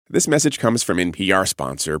This message comes from NPR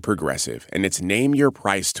sponsor Progressive, and it's Name Your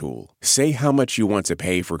Price tool. Say how much you want to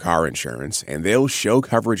pay for car insurance, and they'll show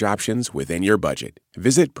coverage options within your budget.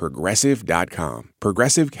 Visit Progressive.com.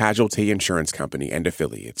 Progressive Casualty Insurance Company and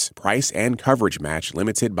Affiliates. Price and coverage match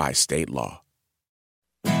limited by state law.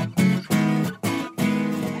 From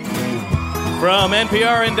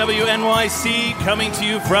NPR and WNYC, coming to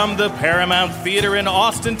you from the Paramount Theater in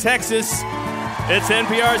Austin, Texas, it's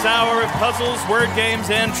NPR's hour of puzzles, word games,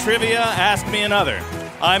 and trivia. Ask Me Another.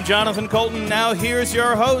 I'm Jonathan Colton. Now here's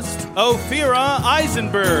your host, Ophira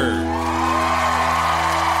Eisenberg.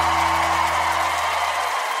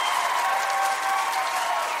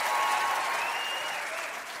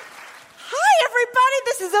 Hi, everybody.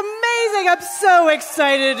 This is amazing. I'm so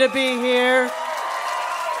excited to be here.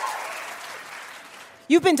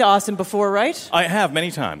 You've been to Austin before, right? I have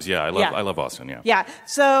many times. Yeah, I love Austin. Yeah. Yeah.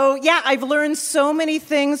 So, I've learned so many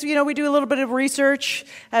things. You know, we do a little bit of research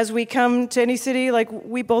as we come to any city. Like,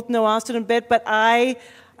 we both know Austin a bit, but I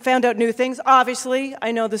found out new things. Obviously,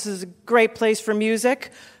 I know this is a great place for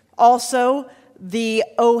music. Also, the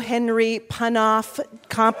O. Henry Pun-Off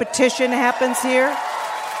competition happens here.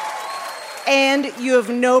 And you have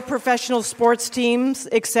no professional sports teams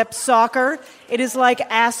except soccer. It is like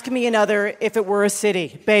Ask Me Another if it were a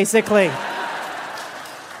city, basically.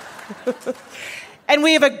 And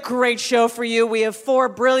we have a great show for you. We have 4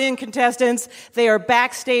 brilliant contestants. They are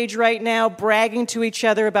backstage right now bragging to each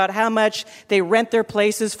other about how much they rent their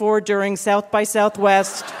places for during South by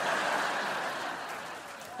Southwest.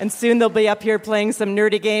 And soon they'll be up here playing some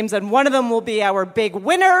nerdy games, and one of them will be our big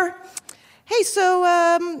winner. Hey, so,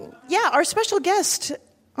 our special guest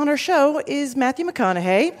on our show is Matthew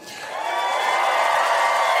McConaughey.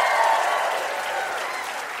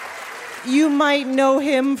 You might know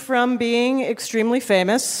him from being extremely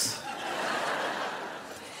famous.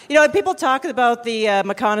 You know, people talk about the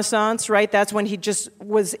McConaissance, right? That's when he just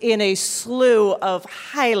was in a slew of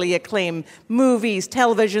highly acclaimed movies,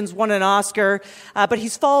 televisions, won an Oscar. But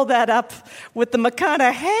he's followed that up with the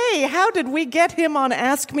McConaughey. How did we get him on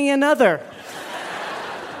Ask Me Another?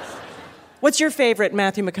 What's your favorite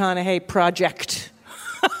Matthew McConaughey project?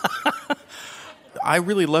 I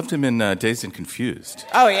really loved him in Dazed and Confused.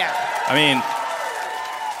 Oh, yeah. I mean,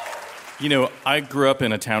 you know, I grew up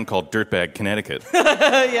in a town called Dirtbag, Connecticut.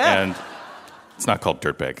 Yeah. And it's not called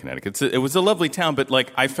Dirtbag, Connecticut. It was a lovely town, but,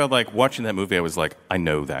 like, I felt like watching that movie, I was like, I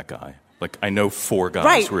know that guy. Like, I know 4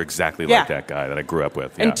 guys who are exactly like that guy that I grew up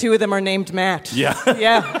with. Yeah. And 2 of them are named Matt. Yeah.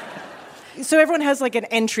 Yeah. So everyone has, like, an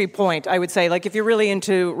entry point, I would say. Like, if you're really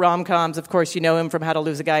into rom-coms, of course, you know him from How to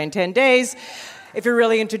Lose a Guy in 10 Days. If you're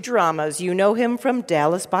really into dramas, you know him from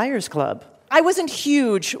Dallas Buyers Club. I wasn't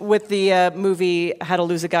huge with the movie How to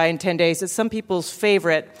Lose a Guy in 10 Days. It's some people's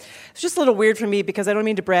favorite. It's just a little weird for me because I don't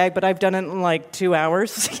mean to brag, but I've done it in, like, 2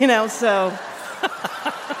 hours, you know, so...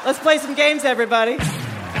 Let's play some games, everybody.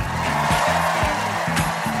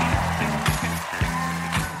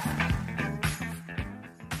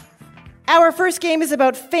 Our first game is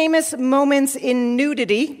about famous moments in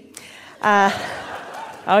nudity.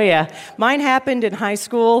 Oh, yeah. Mine happened in high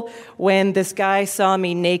school when this guy saw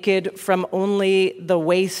me naked from only the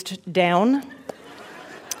waist down.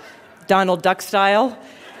 Donald Duck style.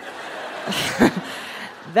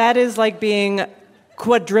 That is like being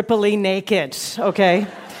quadruply naked, okay?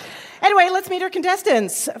 Anyway, let's meet our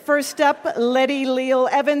contestants. First up, Letty Leal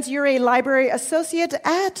Evans. You're a library associate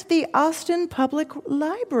at the Austin Public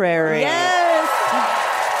Library. Yes.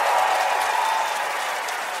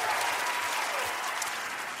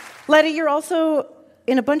 Letty, you're also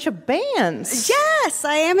in a bunch of bands. Yes,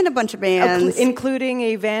 I am in a bunch of bands. Including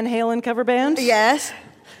a Van Halen cover band? Yes.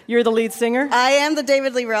 You're the lead singer? I am the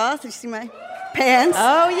David Lee Roth. You see my pants?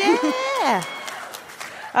 Oh, yeah.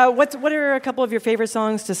 What are a couple of your favorite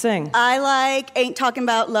songs to sing? I like Ain't Talking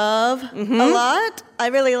About Love a lot. I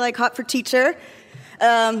really like Hot for Teacher.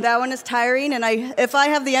 That one is tiring, and if I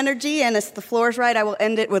have the energy and the floor's right, I will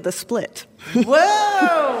end it with a split.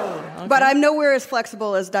 Whoa! Okay. But I'm nowhere as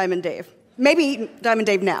flexible as Diamond Dave. Maybe Diamond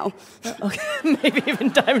Dave now. Okay, maybe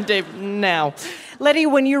even Diamond Dave now. Letty,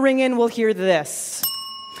 when you ring in, we'll hear this.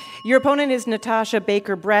 Your opponent is Natasha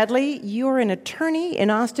Baker Bradley. You're an attorney in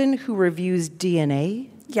Austin who reviews DNA.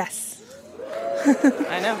 Yes.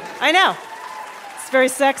 I know. It's very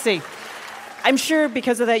sexy. I'm sure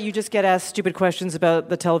because of that you just get asked stupid questions about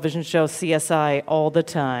the television show CSI all the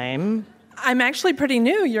time. I'm actually pretty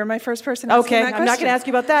new. You're my first person asking that question. I'm not going to ask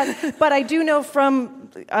you about that. But I do know from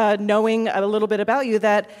knowing a little bit about you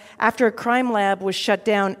that after a crime lab was shut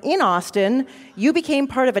down in Austin, you became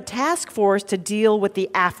part of a task force to deal with the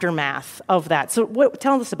aftermath of that. So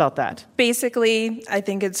tell us about that. Basically, I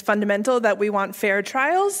think it's fundamental that we want fair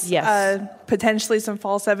trials. Yes. Potentially some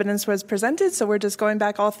false evidence was presented, so we're just going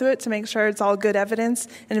back all through it to make sure it's all good evidence,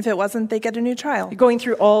 and if it wasn't, they get a new trial. You're going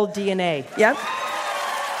through all DNA. Yep.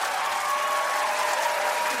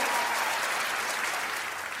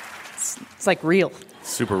 It's like real.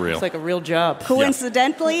 Super real. It's like a real job.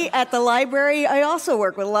 Coincidentally, at the library, I also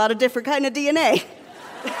work with a lot of different kind of DNA.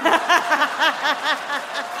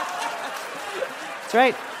 That's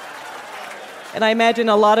right. And I imagine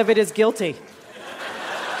a lot of it is guilty.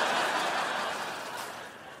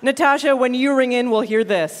 Natasha, when you ring in, we'll hear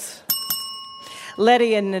this.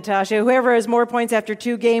 Letty and Natasha, whoever has more points after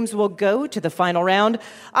 2 games will go to the final round.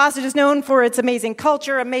 Austin is known for its amazing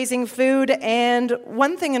culture, amazing food, and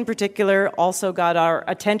one thing in particular also got our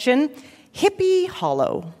attention, Hippie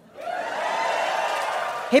Hollow.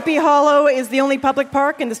 Hippie Hollow is the only public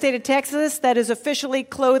park in the state of Texas that is officially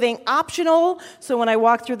clothing optional. So when I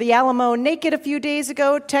walked through the Alamo naked a few days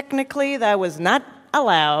ago, technically that was not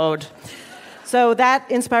allowed. So that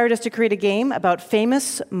inspired us to create a game about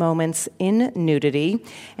famous moments in nudity.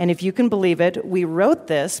 And if you can believe it, we wrote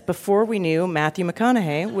this before we knew Matthew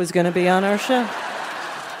McConaughey was going to be on our show.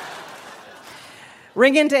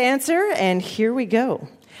 Ring in to answer, and here we go.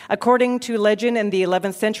 According to legend, in the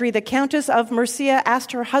 11th century, the Countess of Mercia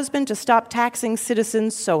asked her husband to stop taxing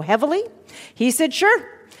citizens so heavily. He said sure,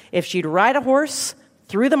 if she'd ride a horse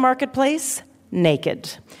through the marketplace naked.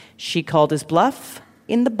 She called his bluff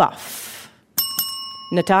in the buff.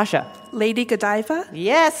 Natasha. Lady Godiva?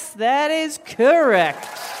 Yes, that is correct.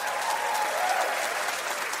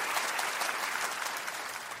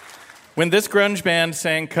 When this grunge band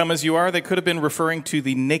sang Come As You Are, they could have been referring to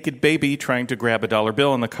the naked baby trying to grab a dollar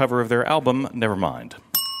bill on the cover of their album, Never Mind.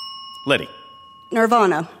 Letty.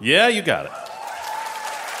 Nirvana. Yeah, you got it.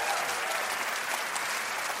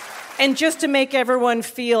 And just to make everyone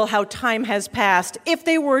feel how time has passed, if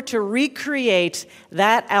they were to recreate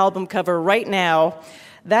that album cover right now,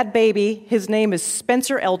 that baby, his name is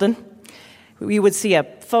Spencer Eldon, we would see a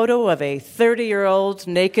photo of a 30-year-old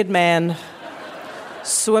naked man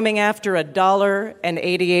swimming after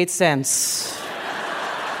 $1.88.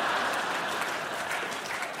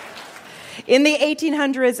 In the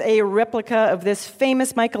 1800s, a replica of this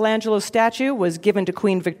famous Michelangelo statue was given to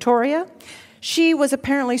Queen Victoria. She was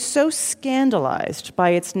apparently so scandalized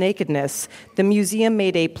by its nakedness, the museum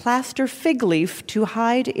made a plaster fig leaf to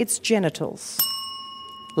hide its genitals.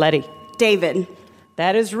 Letty. David.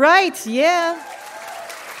 That is right, yeah.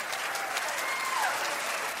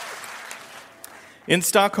 In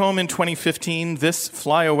Stockholm in 2015, this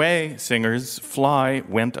Fly Away singer's fly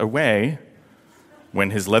went away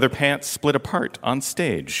when his leather pants split apart on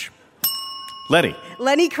stage. Letty.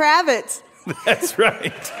 Lenny Kravitz. That's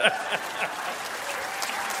right.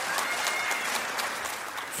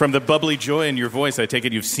 From the bubbly joy in your voice, I take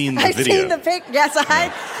it you've seen the video. I've seen the pic. Yes,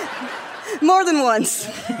 more than once.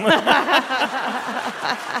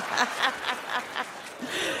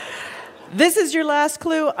 This is your last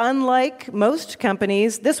clue. Unlike most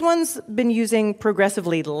companies, this one's been using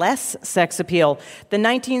progressively less sex appeal. The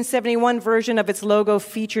 1971 version of its logo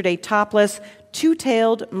featured a topless,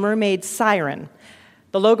 two-tailed mermaid siren.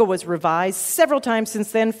 The logo was revised several times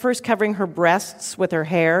since then, first covering her breasts with her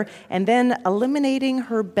hair, and then eliminating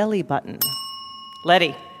her belly button.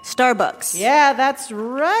 Letty. Starbucks. Yeah, that's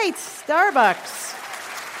right. Starbucks.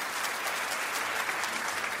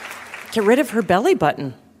 Get rid of her belly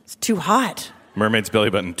button. It's too hot. Mermaid's belly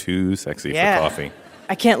button, too sexy for coffee.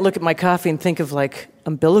 I can't look at my coffee and think of, like,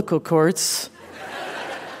 umbilical cords.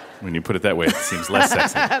 When you put it that way, it seems less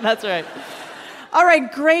sexy. That's right. All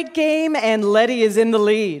right, great game, and Letty is in the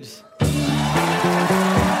lead.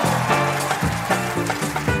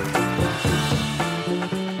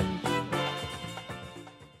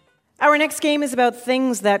 Our next game is about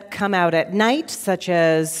things that come out at night, such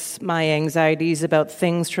as my anxieties about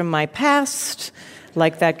things from my past,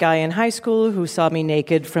 like that guy in high school who saw me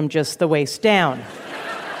naked from just the waist down.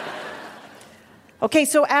 Okay,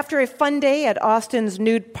 so after a fun day at Austin's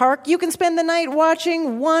nude park, you can spend the night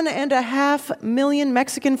watching 1.5 million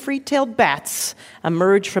Mexican free-tailed bats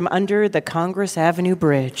emerge from under the Congress Avenue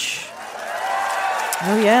Bridge.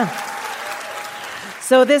 Oh, yeah.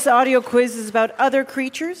 So this audio quiz is about other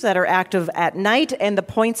creatures that are active at night, and the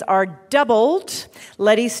points are doubled.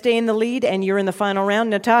 Letty, stay in the lead, and you're in the final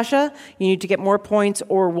round. Natasha, you need to get more points,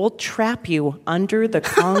 or we'll trap you under the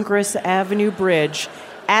Congress Avenue Bridge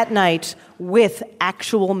at night with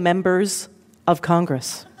actual members of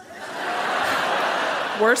Congress.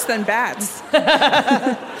 Worse than bats.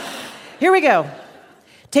 Here we go.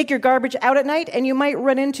 Take your garbage out at night, and you might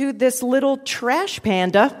run into this little trash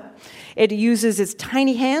panda. It uses its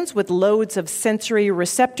tiny hands with loads of sensory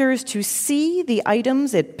receptors to see the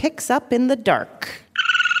items it picks up in the dark.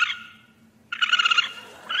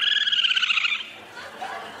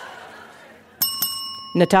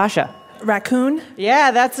 Natasha. Raccoon.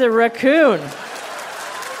 Yeah, that's a raccoon.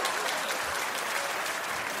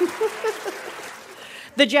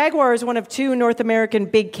 The jaguar is one of 2 North American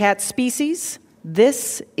big cat species.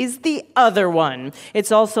 This is the other one.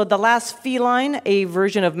 It's also the last feline a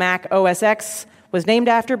version of Mac OS X was named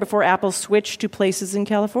after before Apple switched to places in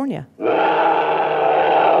California.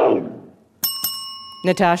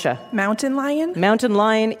 Natasha. Mountain lion. Mountain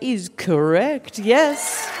lion is correct,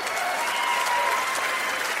 yes.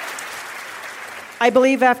 I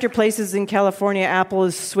believe after Places in California, Apple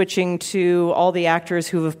is switching to all the actors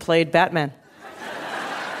who have played Batman.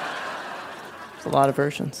 It's a lot of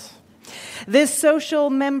versions. This social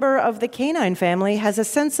member of the canine family has a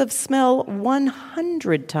sense of smell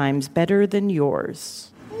 100 times better than yours.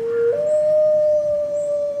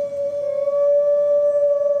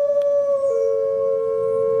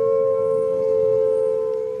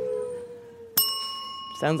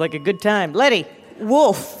 Sounds like a good time. Letty.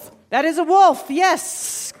 Wolf. That is a wolf,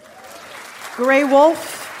 yes. Gray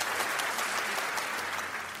wolf.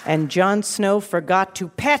 And Jon Snow forgot to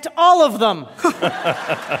pet all of them.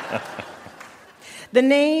 The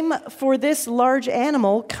name for this large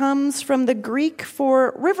animal comes from the Greek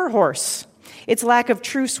for river horse. Its lack of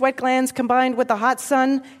true sweat glands combined with the hot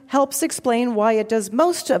sun helps explain why it does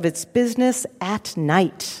most of its business at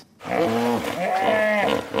night.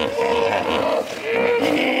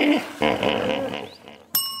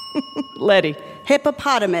 Letty.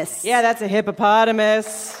 Hippopotamus. Yeah, that's a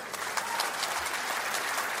hippopotamus.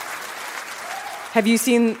 Have you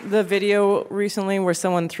seen the video recently where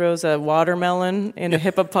someone throws a watermelon in a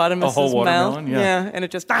hippopotamus's A whole mouth? watermelon, yeah. And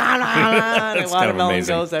it just and the watermelon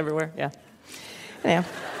amazing. goes everywhere. Yeah. Yeah.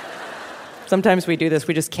 Sometimes we do this.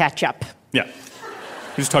 We just catch up. Yeah.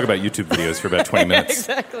 We just talk about YouTube videos for about 20 minutes.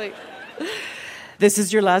 Exactly. This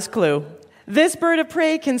is your last clue. This bird of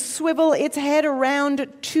prey can swivel its head around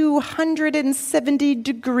 270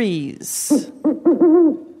 degrees.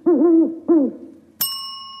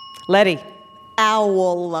 Letty.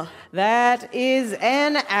 Owl. That is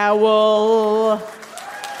an owl.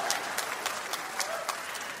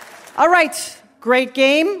 All right, great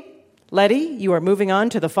game. Letty, you are moving on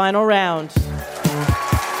to the final round.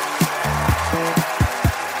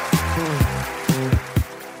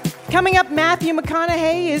 Coming up, Matthew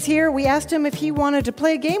McConaughey is here. We asked him if he wanted to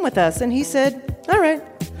play a game with us, and he said, all right.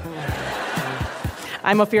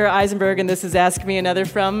 I'm Ophira Eisenberg, and this is Ask Me Another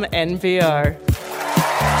from NPR.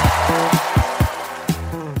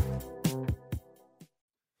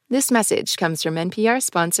 This message comes from NPR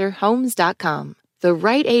sponsor Homes.com. The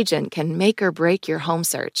right agent can make or break your home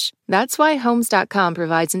search. That's why Homes.com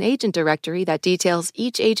provides an agent directory that details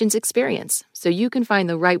each agent's experience, so you can find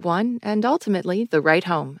the right one and ultimately the right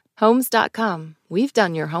home. Homes.com. We've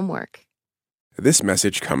done your homework. This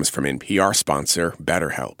message comes from NPR sponsor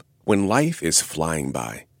BetterHelp. When life is flying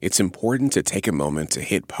by, it's important to take a moment to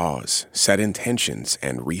hit pause, set intentions,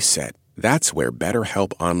 and reset. That's where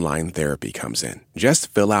BetterHelp Online Therapy comes in.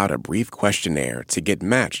 Just fill out a brief questionnaire to get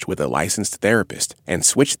matched with a licensed therapist and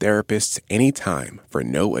switch therapists anytime for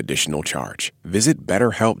no additional charge. Visit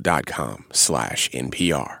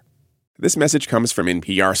BetterHelp.com/NPR. This message comes from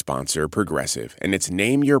NPR sponsor Progressive and its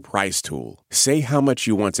Name Your Price tool. Say how much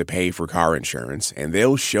you want to pay for car insurance, and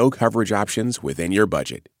they'll show coverage options within your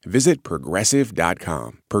budget. Visit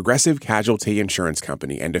Progressive.com. Progressive Casualty Insurance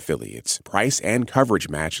Company and Affiliates. Price and coverage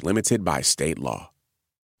match limited by state law.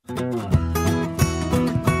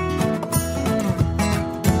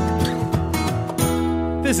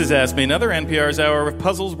 This is Ask Me Another, NPR's hour of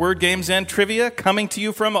puzzles, word games, and trivia, coming to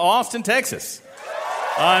you from Austin, Texas.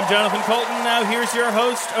 I'm Jonathan Colton. Now here's your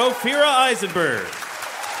host, Ophira Eisenberg.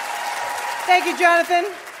 Thank you, Jonathan.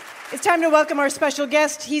 It's time to welcome our special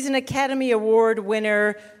guest. He's an Academy Award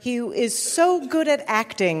winner. He is so good at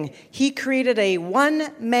acting, he created a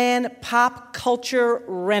one-man pop culture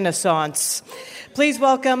renaissance. Please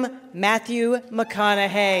welcome Matthew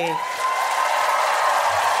McConaughey.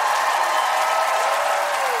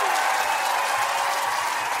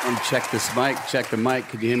 Check this mic. Check the mic.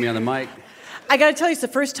 Could you hear me on the mic? I got to tell you, it's the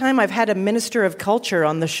first time I've had a minister of culture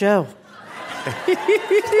on the show.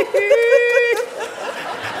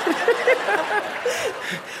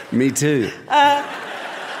 Me too.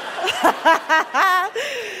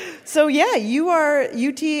 So, yeah, you are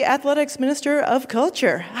UT Athletics Minister of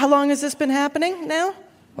Culture. How long has this been happening now?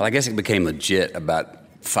 Well, I guess it became legit about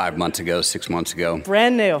 5 months ago, 6 months ago.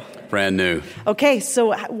 Brand new. Brand new. Okay,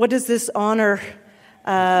 so what does this honor...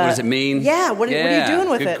 what does it mean? Yeah, what are you doing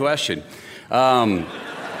with it? Good question.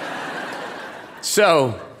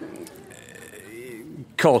 So,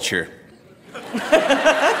 culture.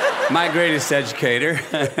 My greatest educator.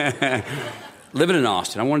 Living in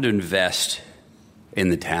Austin, I wanted to invest in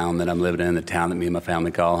the town that I'm living in, the town that me and my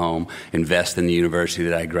family call home, invest in the university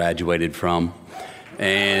that I graduated from.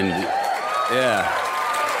 And,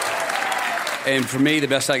 and for me, the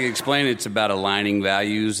best I can explain it, it's about aligning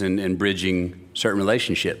values and bridging certain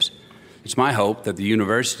relationships. It's my hope that the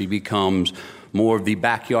university becomes more of the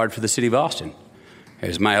backyard for the city of Austin.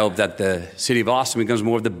 It's my hope that the city of Austin becomes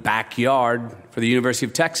more of the backyard for the University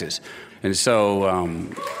of Texas. And so,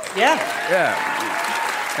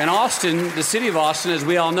 And Austin, the city of Austin, as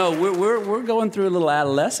we all know, we're going through a little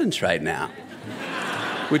adolescence right now,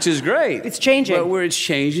 which is great. It's changing. But it's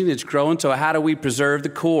changing, it's growing. So how do we preserve the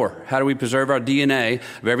core? How do we preserve our DNA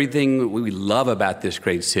of everything we love about this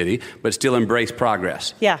great city, but still embrace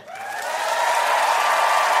progress? Yeah.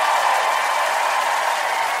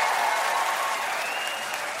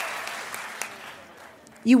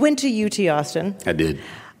 You went to UT Austin. I did.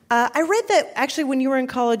 I read that actually when you were in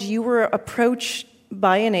college, you were approached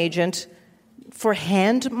by an agent for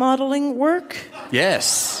hand modeling work.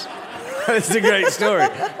 Yes. That's a great story.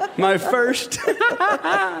 My first.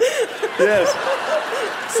 Yes.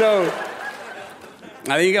 So,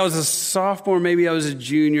 I think I was a sophomore, maybe I was a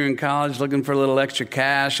junior in college looking for a little extra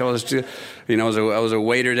cash. I was a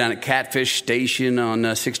waiter down at Catfish Station on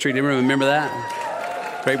 6th Street. Anyone remember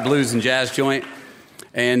that? Great blues and jazz joint.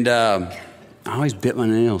 And I always bit my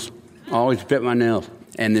nails.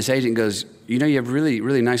 And this agent goes, you have really,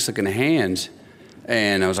 really nice looking hands.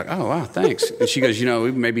 And I was like, oh, wow, thanks. And she goes,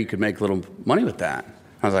 maybe you could make a little money with that.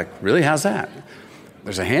 I was like, really? How's that?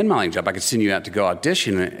 There's a hand modeling job. I could send you out to go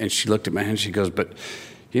audition. And she looked at my hand. She goes, but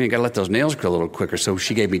you got to let those nails grow a little quicker. So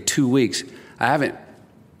she gave me 2 weeks. I haven't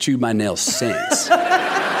chewed my nails since.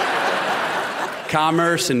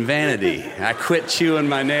 Commerce and Vanity. I quit chewing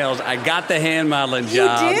my nails. I got the hand modeling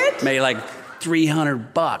job. You did? Made like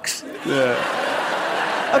 $300. Yeah.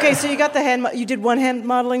 Okay, so you got you did one hand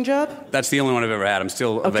modeling job? That's the only one I've ever had. I'm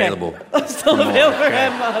still available. Still available for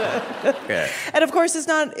hand modeling. Okay. And of course,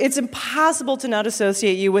 it's impossible to not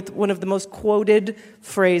associate you with one of the most quoted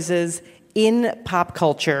phrases in pop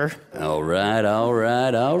culture. All right.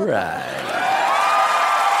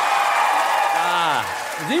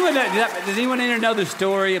 Does anyone know the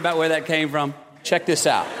story about where that came from? Check this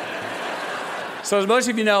out. So as most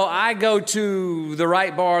of you know, I go to the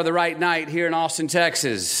right bar, the right night here in Austin,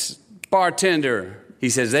 Texas. Bartender, he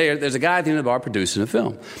says, there's a guy at the end of the bar producing a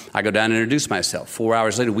film. I go down and introduce myself. 4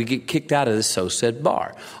 hours later, we get kicked out of this so-said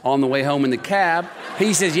bar. On the way home in the cab,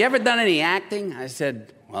 he says, you ever done any acting? I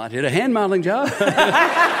said, well, I did a hand modeling job.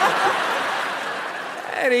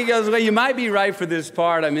 And he goes, well, you might be right for this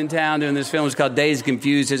part. I'm in town doing this film. It's called Dazed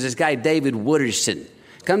Confused. There's this guy, David Wooderson.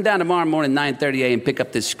 Come down tomorrow morning, 9:30 a.m., pick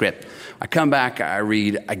up this script. I come back, I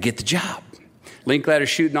read, I get the job. Linkletter's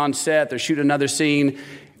shooting on set. They're shooting another scene.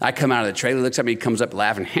 I come out of the trailer, looks at me, he comes up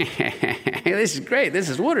laughing. This is great. This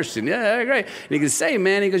is Wooderson. Yeah, great. And he goes, say,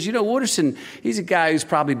 man, he goes, Wooderson, he's a guy who's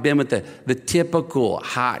probably been with the typical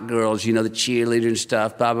hot girls, the cheerleader and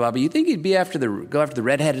stuff, blah, blah, blah. But you think he'd be go after the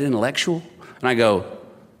redheaded intellectual? And I go,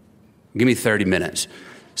 give me 30 minutes.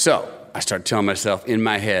 So I start telling myself in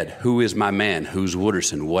my head, who is my man? Who's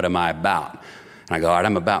Wooderson? What am I about? And I go, all right,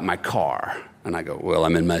 I'm about my car. And I go, well,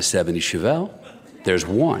 I'm in my 70 Chevelle. There's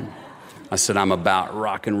one. I said, I'm about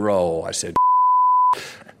rock and roll. I said,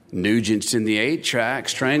 Nugent's in the 8-track,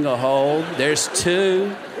 Stranglehold. There's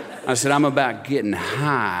 2. I said, I'm about getting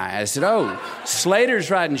high. I said, oh,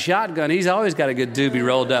 Slater's riding shotgun. He's always got a good doobie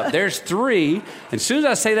rolled up. There's 3. And as soon as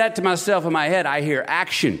I say that to myself in my head, I hear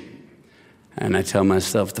action. And I tell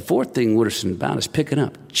myself, the 4th thing Wooderson's about is picking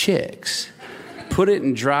up chicks. Put it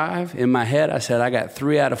in drive. In my head, I said, I got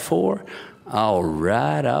 3 out of 4. All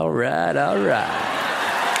right.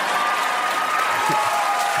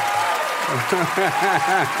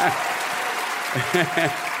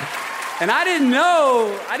 And I didn't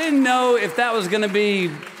know if that was going to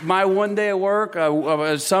be my one day of work,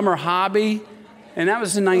 a summer hobby. And that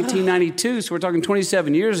was in 1992, so we're talking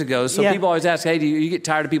 27 years ago. So people always ask, hey, do you get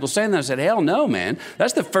tired of people saying that? I said, hell no, man.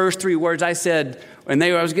 That's the first 3 words I said. And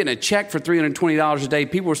I was getting a check for $320 a day.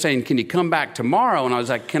 People were saying, can you come back tomorrow? And I was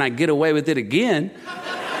like, can I get away with it again?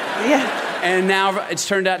 Yeah. And now it's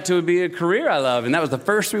turned out to be a career I love. And that was the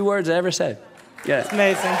first 3 words I ever said. Yeah. It's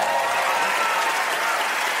amazing.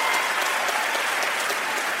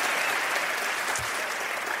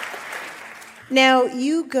 Now,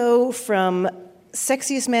 you go from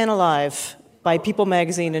Sexiest Man Alive by People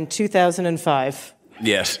magazine in 2005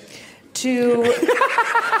 Yes. to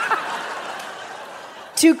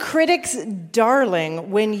critics'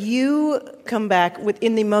 darling when you come back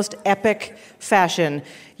in the most epic fashion.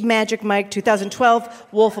 Magic Mike 2012,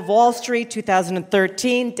 Wolf of Wall Street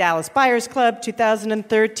 2013, Dallas Buyers Club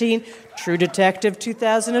 2013, True Detective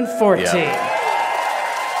 2014. Yeah.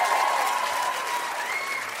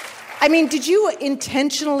 I mean, did you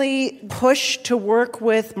intentionally push to work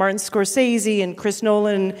with Martin Scorsese and Chris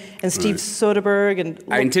Nolan and Steve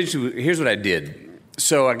Soderbergh? Here's what I did.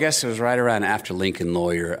 So I guess it was right around after Lincoln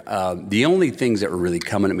Lawyer. The only things that were really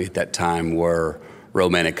coming at me at that time were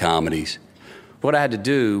romantic comedies. What I had to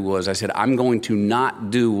do was I said, I'm going to not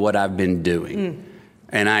do what I've been doing.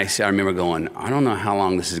 And I remember going, I don't know how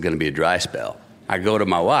long this is going to be a dry spell. I go to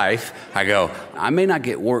my wife, I go, I may not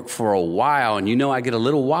get work for a while, and I get a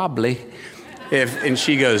little wobbly. And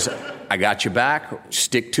she goes, I got your back,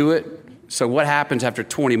 stick to it. So what happens after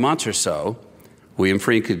 20 months or so, William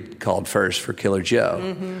Friedkin called first for Killer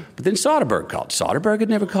Joe. But then Soderbergh called. Soderbergh had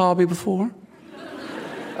never called me before.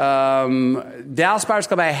 Dallas Buyers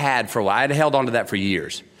Club I had for a while. I had held on to that for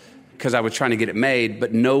years because I was trying to get it made,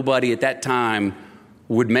 but nobody at that time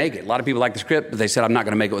would make it. A lot of people liked the script, but they said, I'm not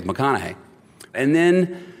going to make it with McConaughey. And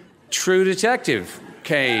then True Detective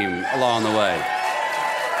came along the way.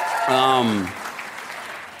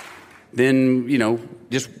 Then,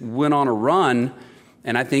 just went on a run.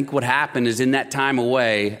 And I think what happened is in that time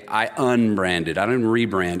away, I unbranded. I didn't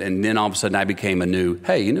rebrand. And then all of a sudden I became a new,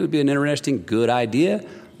 hey, it would be an interesting, good idea,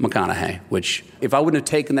 McConaughey. Which, if I wouldn't have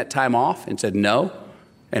taken that time off and said no,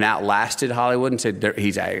 and outlasted Hollywood and said,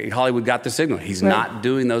 Hollywood got the signal. He's not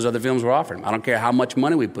doing those other films we're offering. I don't care how much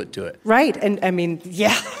money we put to it. Right. And I mean,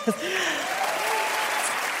 yeah.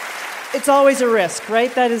 It's always a risk, right?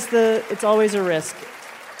 It's always a risk.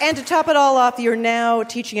 And to top it all off, you're now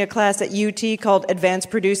teaching a class at UT called Advanced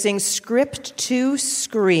Producing Script to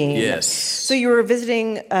Screen. Yes. So you were a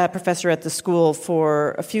visiting professor at the school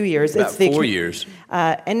for a few years. About 4 years.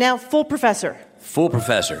 And now full professor. Full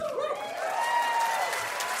professor.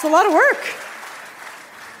 It's a lot of work.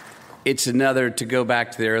 It's another, to go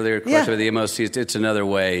back to the earlier question with the MOC, it's another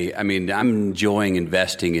way. I mean, I'm enjoying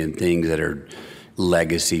investing in things that are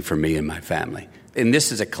legacy for me and my family. And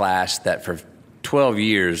this is a class that for 12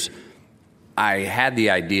 years, I had the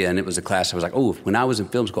idea, and it was a class I was like, when I was in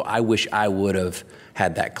film school, I wish I would have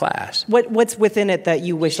had that class. What's within it that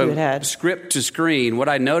you wish you had had? Script to screen, what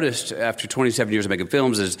I noticed after 27 years of making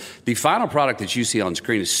films is the final product that you see on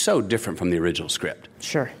screen is so different from the original script.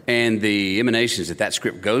 Sure. And the emanations that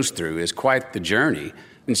script goes through is quite the journey.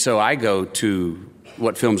 And so I go to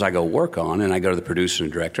what films I go work on, and I go to the producer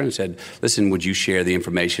and director and said, listen, would you share the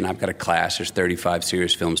information? I've got a class, there's 35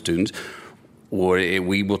 serious film students, or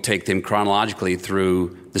we will take them chronologically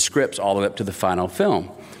through the scripts all the way up to the final film.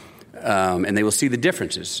 And they will see the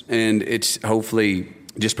differences. And it's hopefully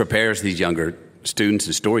just prepares these younger students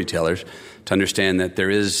and storytellers to understand that there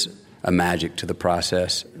is a magic to the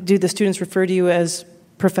process. Do the students refer to you as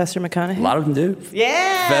Professor McConaughey? A lot of them do.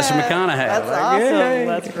 Yeah! Professor McConaughey. That's awesome. Yay.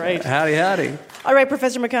 That's great. Howdy, howdy. All right,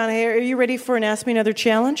 Professor McConaughey, are you ready for an Ask Me Another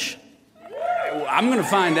challenge? I'm going to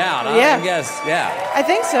find out. Yeah. I guess, yeah. I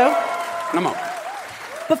think so. Come on.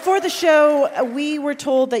 Before the show, we were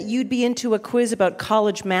told that you'd be into a quiz about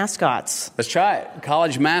college mascots. Let's try it.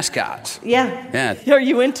 College mascots. Yeah. Are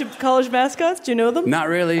you into college mascots? Do you know them? Not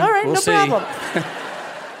really. All right, we'll see. Problem.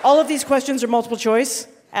 All of these questions are multiple choice.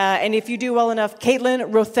 And if you do well enough, Caitlin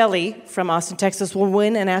Rothelli from Austin, Texas will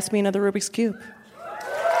win and Ask Me Another Rubik's Cube.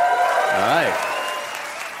 All right.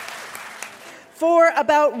 For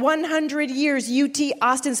about 100 years, UT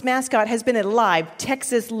Austin's mascot has been a live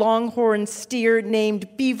Texas Longhorn steer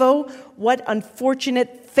named Bevo. What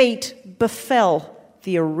unfortunate fate befell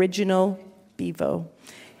the original Bevo?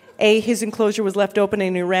 A, his enclosure was left open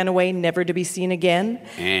and he ran away, never to be seen again.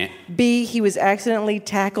 B, he was accidentally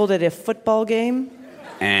tackled at a football game.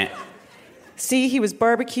 C, he was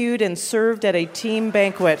barbecued and served at a team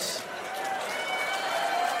banquet.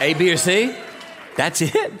 A, B, or C? That's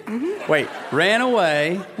it? Mm-hmm. Wait, ran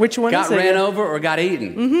away. Which one got is it? Ran over or got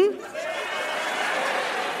eaten? Mm-hmm.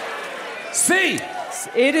 C.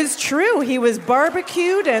 It is true. He was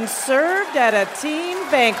barbecued and served at a team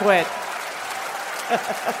banquet.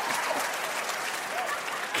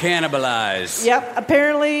 Cannibalized. Yep.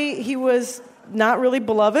 Apparently, he was not really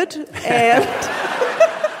beloved, and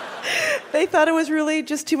they thought it was really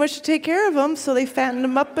just too much to take care of him, so they fattened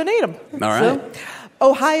him up and ate him. All right.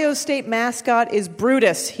 Ohio State mascot is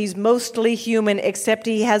Brutus. He's mostly human, except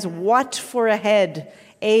he has what for a head?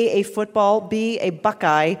 A football, B, a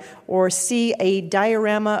Buckeye, or C, a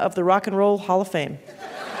diorama of the Rock and Roll Hall of Fame?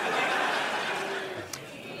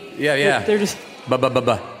 Yeah. They're just...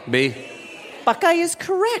 B. Buckeye is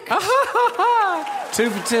correct. 2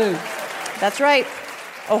 for 2. That's right.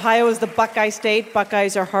 Ohio is the Buckeye state.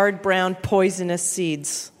 Buckeyes are hard, brown, poisonous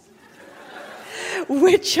seeds.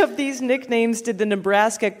 Which of these nicknames did the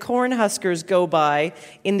Nebraska Cornhuskers go by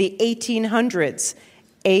in the 1800s?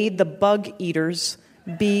 A, the Bug Eaters,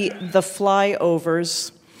 B, the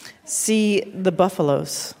Flyovers, C, the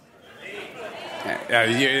Buffaloes.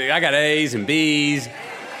 I got A's and B's.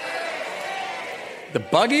 The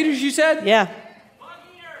Bug Eaters, you said? Yeah.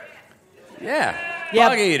 Yeah. Yeah,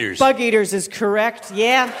 Bug Eaters. Bug Eaters is correct.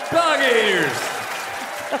 Yeah. Bug Eaters.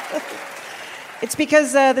 It's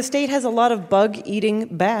because the state has a lot of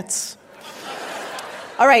bug-eating bats.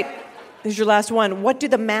 All right, here's your last one. What do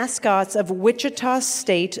the mascots of Wichita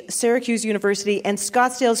State, Syracuse University, and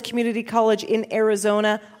Scottsdale's Community College in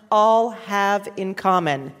Arizona all have in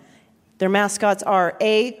common? Their mascots are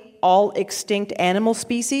A, all extinct animal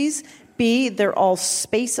species, B, they're all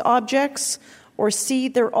space objects, or C,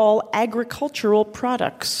 they're all agricultural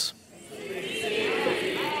products.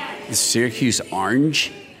 The Syracuse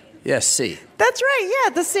Orange? Yes, C. That's right,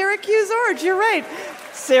 yeah, the Syracuse Orange, you're right.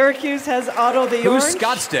 Syracuse has Otto the Orange. Who's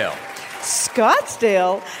Scottsdale?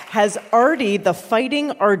 Scottsdale has Artie the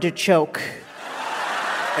Fighting Artichoke.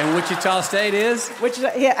 And Wichita State is? Which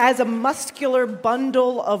has a muscular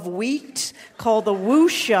bundle of wheat called the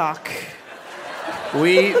Wooshock.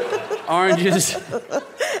 Wheat, oranges,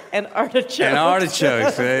 and artichokes. And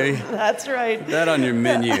artichokes, baby. That's right. Put that on your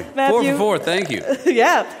menu. Matthew. 4 for 4, thank you.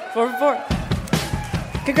 Yeah, 4 for 4.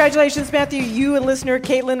 Congratulations, Matthew. You and listener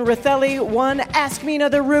Caitlin Rathelli won Ask Me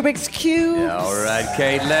Another Rubik's Cube. Yeah, all right,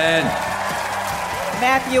 Caitlin.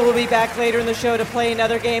 Matthew will be back later in the show to play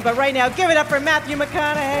another game, but right now, give it up for Matthew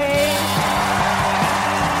McConaughey.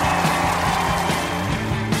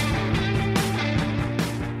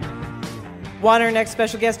 Want our next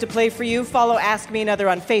special guest to play for you? Follow Ask Me Another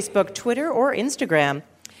on Facebook, Twitter, or Instagram.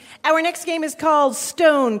 Our next game is called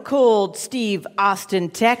Stone Cold Steve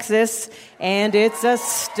Austin, Texas, and it's a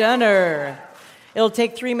stunner. It'll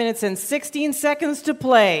take 3 minutes and 16 seconds to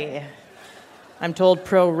play. I'm told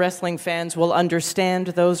pro wrestling fans will understand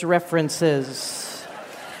those references.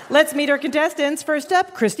 Let's meet our contestants. First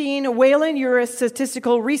up, Christine Whalen. You're a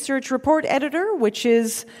statistical research report editor, which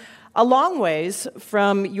is a long ways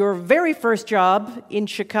from your very first job in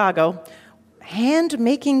Chicago,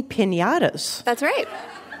 hand-making piñatas. That's right.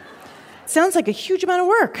 Sounds like a huge amount of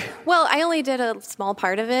work. Well, I only did a small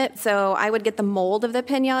part of it, so I would get the mold of the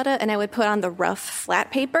piñata, and I would put on the rough,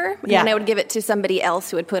 flat paper, and then I would give it to somebody else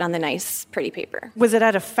who would put on the nice, pretty paper. Was it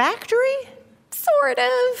at a factory? Sort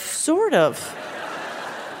of. Sort of.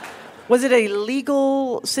 Was it a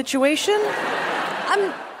legal situation?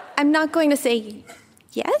 I'm not going to say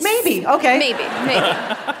yes. Maybe, okay. Maybe.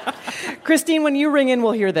 Christine, when you ring in,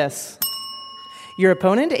 we'll hear this. Your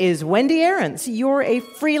opponent is Wendy Aarons. You're a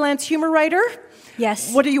freelance humor writer?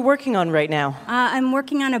 Yes. What are you working on right now? I'm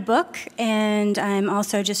working on a book, and I'm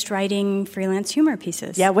also just writing freelance humor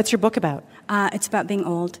pieces. Yeah, what's your book about? It's about being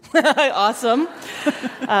old. Awesome. Do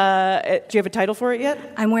you have a title for it yet?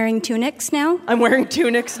 I'm wearing tunics now. I'm wearing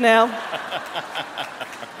tunics now.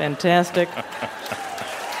 Fantastic.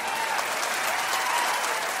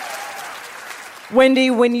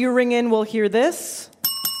 Wendy, when you ring in, we'll hear this.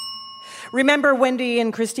 Remember, Wendy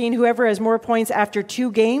and Christine, whoever has more points after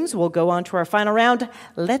 2 games will go on to our final round.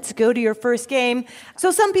 Let's go to your first game.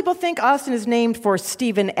 So some people think Austin is named for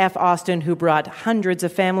Stephen F. Austin, who brought hundreds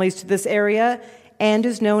of families to this area and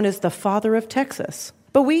is known as the father of Texas.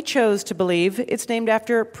 But we chose to believe it's named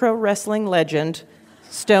after pro wrestling legend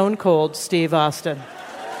Stone Cold Steve Austin.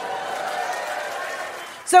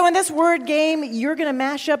 So in this word game, you're going to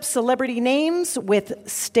mash up celebrity names with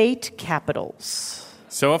state capitals.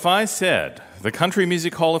 So if I said the Country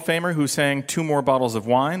Music Hall of Famer who sang 2 more bottles of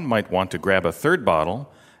wine might want to grab a 3rd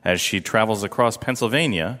bottle as she travels across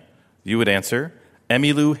Pennsylvania, you would answer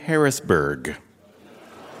Emmylou Harrisburg.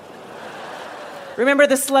 Remember,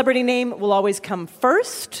 the celebrity name will always come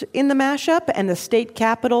first in the mashup, and the state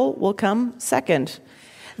capital will come second.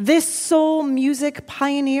 This soul music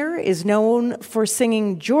pioneer is known for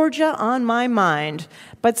singing Georgia on My Mind,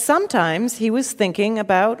 but sometimes he was thinking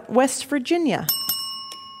about West Virginia.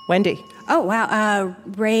 Wendy. Oh, wow.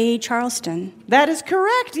 Ray Charleston. That is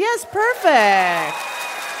correct. Yes, perfect.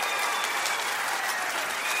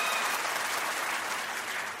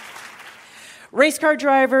 Race car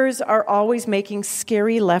drivers are always making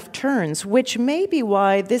scary left turns, which may be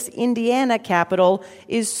why this Indiana capital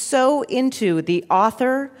is so into the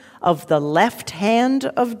author of The Left Hand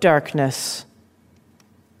of Darkness.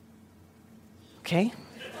 Okay.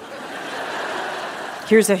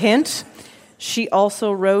 Here's a hint. She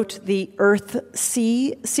also wrote the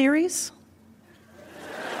Earth-Sea series.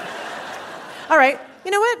 All right,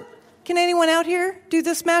 you know what? Can anyone out here do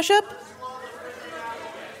this mashup?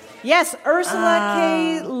 Yes, Ursula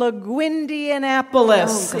K. Le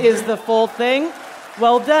Guin-Indianapolis is the full thing.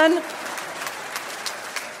 Well done.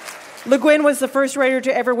 Le Guin was the first writer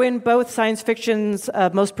to ever win both science fiction's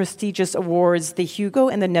most prestigious awards, the Hugo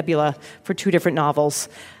and the Nebula, for 2 different novels.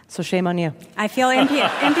 So shame on you. I feel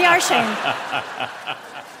NPR shame.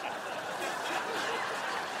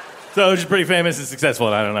 So she's pretty famous and successful,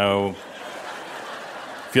 and I don't know.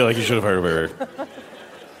 Feel like you should have heard of her.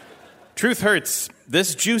 Truth hurts.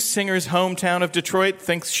 This juice singer's hometown of Detroit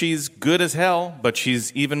thinks she's good as hell, but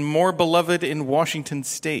she's even more beloved in Washington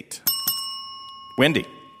State. Wendy.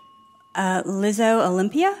 Lizzo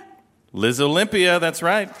Olympia? Liz Olympia, that's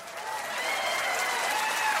right.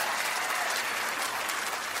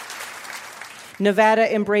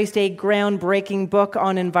 Nevada embraced a groundbreaking book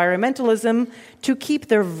on environmentalism to keep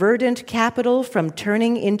their verdant capital from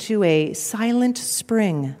turning into a silent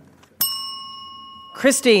spring.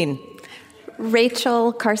 Christine.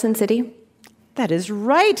 Rachel, Carson City. That is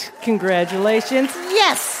right. Congratulations.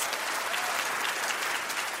 Yes.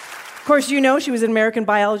 Of course, you know she was an American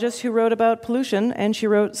biologist who wrote about pollution, and she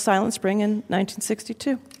wrote Silent Spring in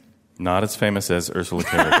 1962. Not as famous as Ursula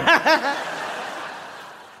K. Le Guin.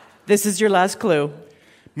 This is your last clue.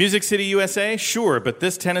 Music City, USA? Sure, but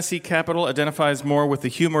this Tennessee capital identifies more with the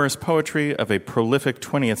humorous poetry of a prolific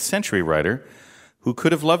 20th century writer who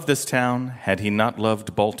could have loved this town had he not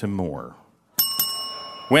loved Baltimore.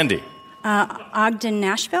 Wendy. Ogden,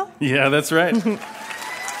 Nashville? Yeah, that's right.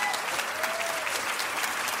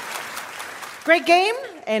 Great game,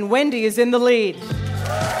 and Wendy is in the lead.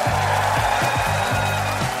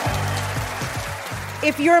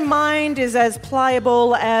 If your mind is as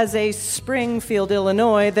pliable as a Springfield,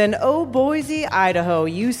 Illinois, then oh, Boise, Idaho,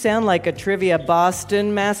 you sound like a trivia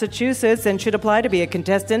Boston, Massachusetts, and should apply to be a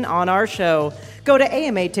contestant on our show. Go to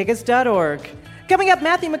amatickets.org. Coming up,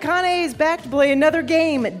 Matthew McConaughey is back to play another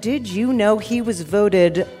game. Did you know he was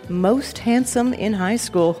voted most handsome in high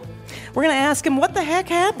school? We're going to ask him what the heck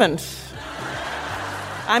happened.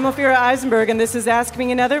 I'm Ophira Eisenberg, and this is Ask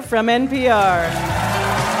Me Another from NPR.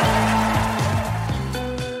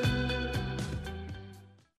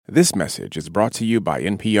 This message is brought to you by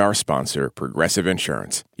NPR sponsor Progressive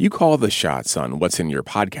Insurance. You call the shots on what's in your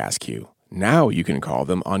podcast queue. Now you can call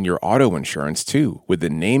them on your auto insurance, too, with the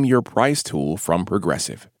Name Your Price tool from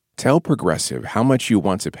Progressive. Tell Progressive how much you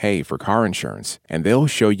want to pay for car insurance, and they'll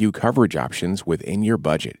show you coverage options within your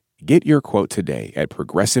budget. Get your quote today at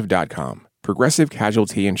Progressive.com. Progressive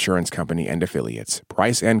Casualty Insurance Company and Affiliates.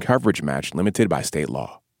 Price and coverage match limited by state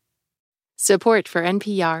law. Support for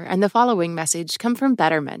NPR and the following message come from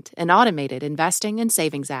Betterment, an automated investing and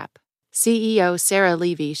savings app. CEO Sarah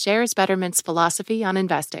Levy shares Betterment's philosophy on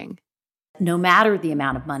investing. No matter the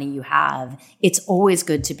amount of money you have, it's always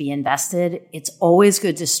good to be invested. It's always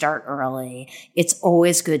good to start early. It's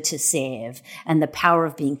always good to save. And the power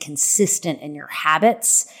of being consistent in your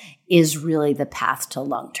habits is really the path to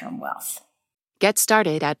long-term wealth. Get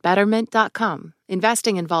started at Betterment.com.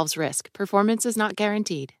 Investing involves risk. Performance is not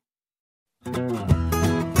guaranteed.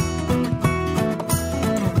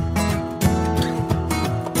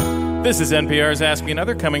 This is NPR's Ask Me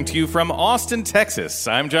Another, coming to you from Austin, Texas.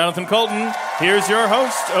 I'm Jonathan Colton. Here's your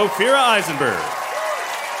host, Ophira Eisenberg.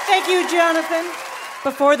 Thank you, Jonathan.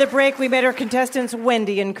 Before the break, we met our contestants,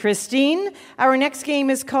 Wendy and Christine. Our next game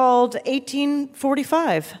is called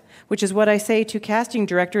 1845, which is what I say to casting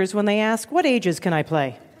directors when they ask, what ages can I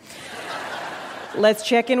play? Let's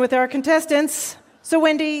check in with our contestants. So,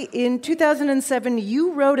 Wendy, in 2007,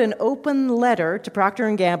 you wrote an open letter to Procter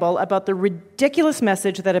 & Gamble about the ridiculous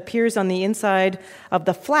message that appears on the inside of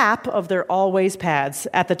the flap of their Always pads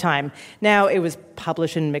at the time. Now, it was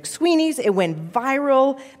published in McSweeney's. It went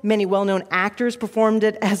viral. Many well-known actors performed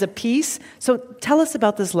it as a piece. So tell us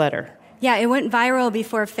about this letter. Yeah, it went viral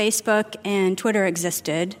before Facebook and Twitter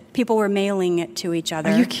existed. People were mailing it to each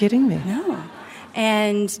other. Are you kidding me? No.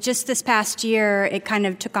 And just this past year, it kind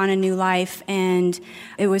of took on a new life, and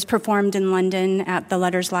it was performed in London at the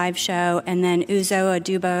Letters Live show, and then Uzo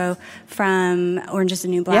Aduba from Orange is the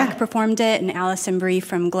New Black performed it, and Alison Brie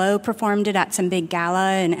from Glow performed it at some big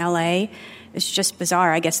gala in L.A. It's just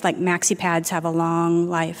bizarre. I guess, like, maxi pads have a long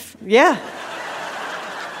life. Yeah.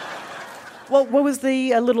 Well, what was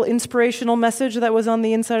the little inspirational message that was on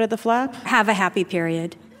the inside of the flap? Have a happy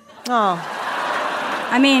period. Oh.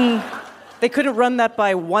 I mean... They couldn't run that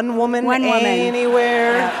by one woman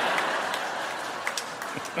anywhere. Yeah.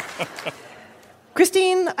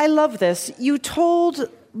 Christine, I love this. You told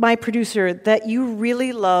my producer that you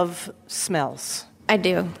really love smells. I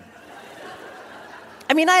do.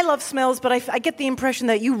 I mean, I love smells, but I get the impression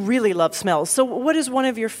that you really love smells. So what is one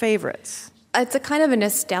of your favorites? It's a kind of a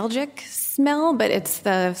nostalgic smell, but it's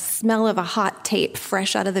the smell of a hot tape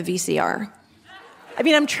fresh out of the VCR. I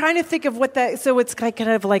mean, I'm trying to think of what that... So it's kind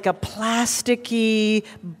of like a plasticky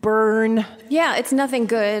burn. Yeah, it's nothing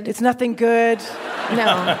good. It's nothing good?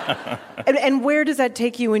 No. And where does that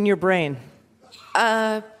take you in your brain?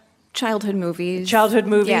 Childhood movies. Childhood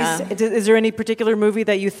movies? Yeah. Is there any particular movie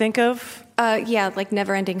that you think of? Yeah, like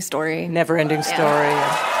Never-Ending Story. Never-Ending Story.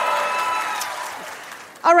 Yeah.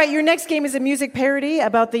 All right, your next game is a music parody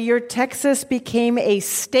about the year Texas became a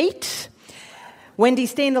state. Wendy,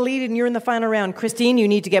 stay in the lead, and you're in the final round. Christine, you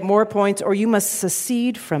need to get more points, or you must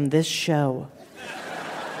secede from this show.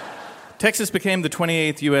 Texas became the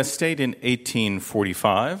 28th U.S. state in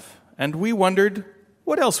 1845, and we wondered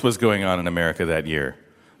what else was going on in America that year.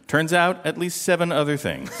 Turns out, at least 7 other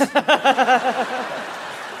things.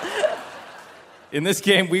 In this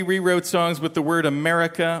game, we rewrote songs with the word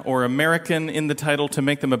America or American in the title to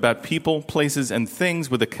make them about people, places, and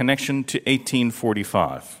things with a connection to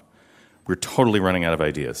 1845. We're totally running out of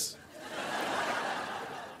ideas.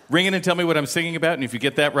 Ring in and tell me what I'm singing about, and if you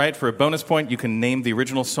get that right, for a bonus point, you can name the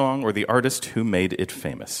original song or the artist who made it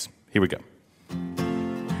famous. Here we go.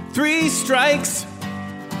 3 strikes,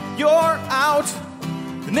 you're out.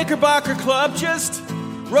 The Knickerbocker Club just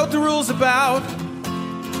wrote the rules about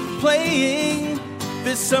playing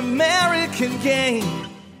this American game.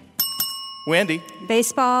 Wendy.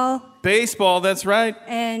 Baseball. Baseball, that's right.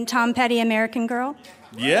 And Tom Petty, American Girl.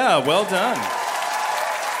 Yeah, well done.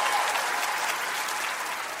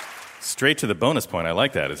 Straight to the bonus point. I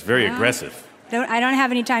like that. It's very aggressive. I don't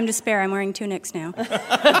have any time to spare. I'm wearing tunics now.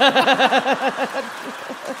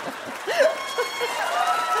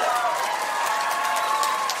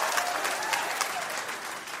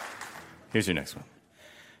 Here's your next one.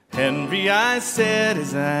 Henry, I said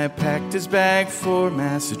as I packed his bag for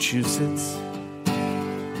Massachusetts,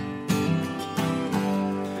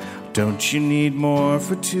 don't you need more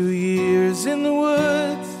for 2 years in the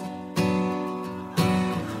woods?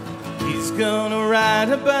 He's gonna write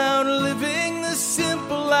about living the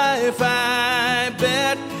simple life. I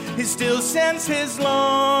bet he still sends his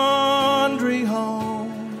laundry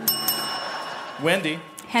home. Wendy.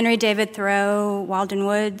 Henry David Thoreau, Walden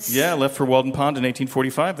Woods. Yeah, left for Walden Pond in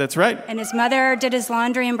 1845. That's right. And his mother did his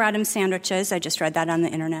laundry and brought him sandwiches. I just read that on the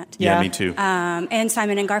internet. Yeah, me too. And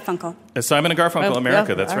Simon and Garfunkel. Simon and Garfunkel,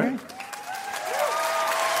 America. That's right.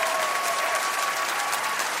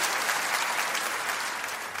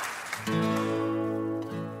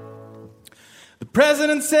 The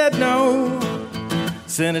president said no.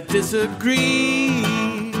 Senate disagreed.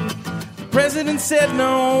 The president said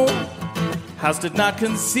no. House did not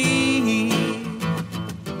concede.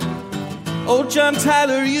 Old John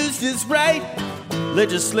Tyler used his right.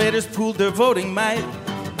 Legislators pooled their voting might.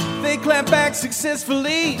 They clamped back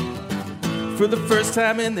successfully for the first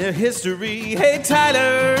time in their history. Hey,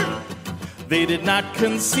 Tyler, they did not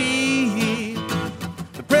concede.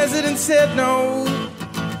 The president said no.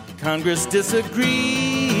 Congress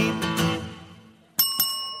disagreed.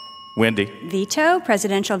 Wendy. Veto?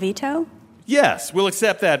 Presidential veto? Yes, we'll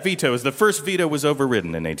accept that veto, as the first veto was overridden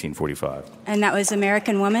in 1845. And that was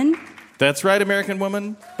American Woman? That's right, American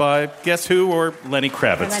Woman, by guess who, or Lenny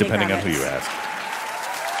Kravitz, depending on who you ask.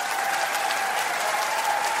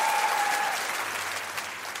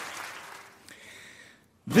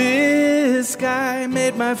 This guy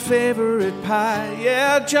made my favorite pie.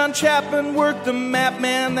 Yeah, John Chapman worked the map,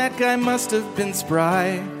 man, that guy must have been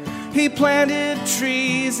spry. He planted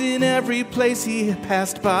trees in every place he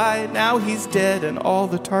passed by. Now he's dead and all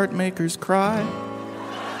the tart makers cry,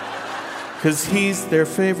 'cause he's their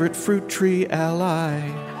favorite fruit tree ally.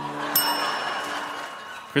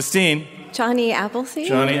 Christine. Johnny Appleseed?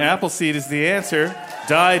 Johnny Appleseed is the answer.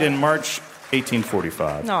 Died in March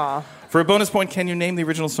 1845. Aw. For a bonus point, can you name the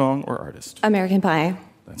original song or artist? American Pie.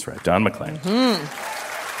 That's right, Don McLean. Mm-hmm.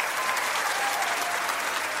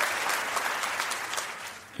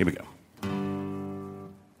 Here we go.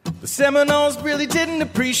 The Seminoles really didn't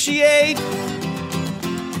appreciate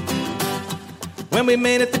when we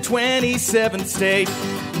made it the 27th state.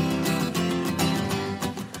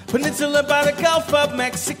 Peninsula by the Gulf of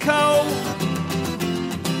Mexico.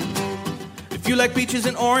 If you like beaches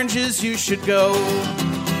and oranges, you should go.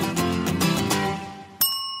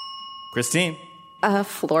 Christine.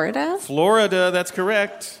 Florida? Florida, that's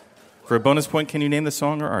correct. For a bonus point, can you name the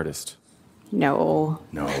song or artist? No.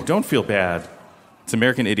 No, don't feel bad. It's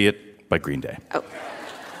American Idiot by Green Day. Oh.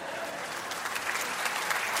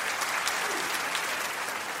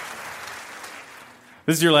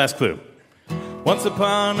 This is your last clue. Once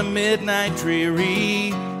upon a midnight dreary,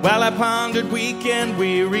 while I pondered weak and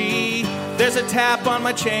weary, there's a tap on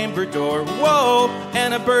my chamber door, whoa,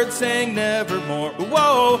 and a bird saying nevermore,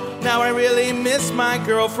 whoa, now I really miss my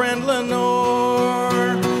girlfriend Lenore.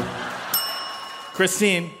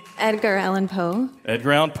 Christine. Edgar Allan Poe.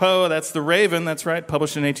 Edgar Allan Poe, that's The Raven, that's right,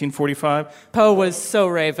 published in 1845. Poe was so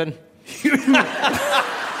Raven.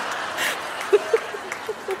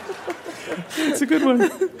 That's a good one.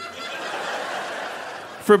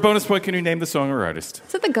 For a bonus point, can you name the song or artist?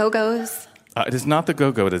 Is it the Go-Go's? It is not the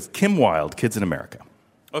Go-Go. It is Kim Wilde, Kids in America.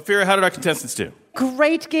 Ophira, how did our contestants do?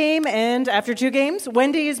 Great game, and after 2 games,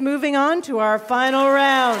 Wendy is moving on to our final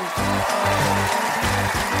round.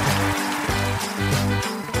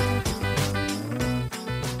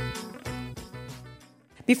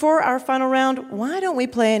 Before our final round, why don't we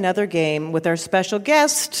play another game with our special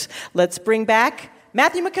guest? Let's bring back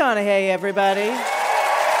Matthew McConaughey, everybody.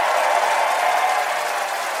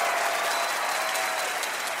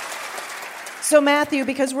 So, Matthew,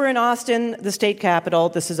 because we're in Austin, the state capital,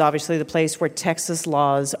 this is obviously the place where Texas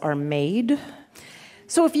laws are made.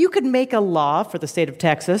 So if you could make a law for the state of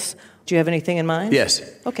Texas, do you have anything in mind? Yes.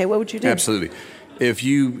 Okay, what would you do? Absolutely. If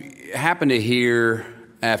you happen to hear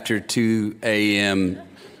after 2 a.m.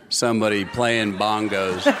 somebody playing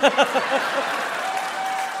bongos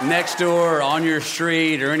next door or on your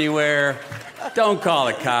street or anywhere, don't call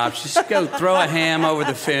the cops. Just go throw a ham over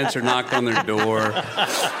the fence or knock on their door.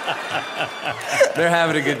 They're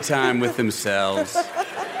having a good time with themselves.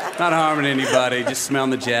 Not harming anybody, just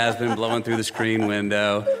smelling the jasmine blowing through the screen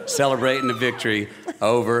window, celebrating the victory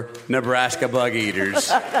over Nebraska bug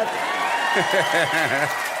eaters.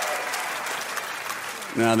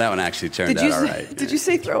 No, that one actually turned out all right. Did you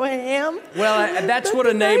say throw a ham? Well, that's what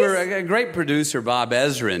a neighbor, a great producer, Bob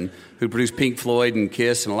Ezrin, who produced Pink Floyd and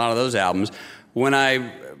Kiss and a lot of those albums, when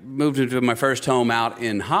I moved into my first home out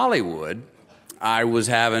in Hollywood, I was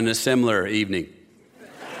having a similar evening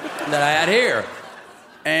that I had here.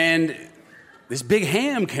 And this big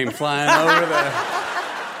ham came flying over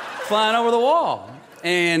the wall.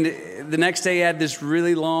 And the next day, I had this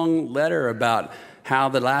really long letter about how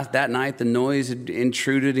that night the noise had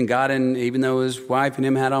intruded and got in, even though his wife and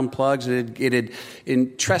him had on plugs, it had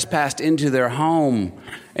trespassed into their home.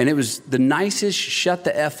 And it was the nicest shut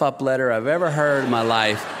the F up letter I've ever heard in my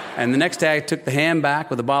life. And the next day I took the ham back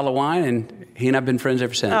with a bottle of wine, and he and I have been friends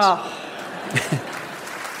ever since. Oh.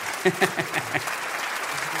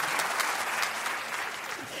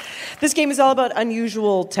 This game is all about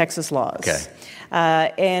unusual Texas laws. Okay.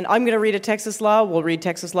 And I'm going to read a Texas law. We'll read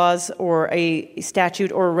Texas laws or a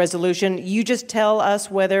statute or a resolution. You just tell us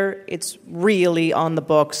whether it's really on the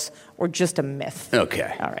books or just a myth.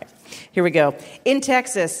 Okay. All right. Here we go. In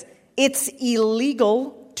Texas, it's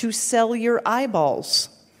illegal to sell your eyeballs.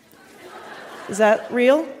 Is that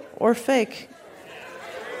real or fake?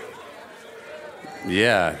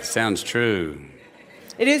 Yeah, sounds true.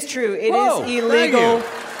 It is true. It Whoa, is illegal.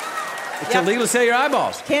 It's illegal to sell your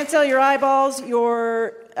eyeballs. Can't sell your eyeballs,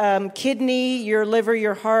 your kidney, your liver,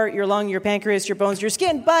 your heart, your lung, your pancreas, your bones, your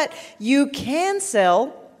skin, but you can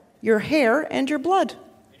sell your hair and your blood.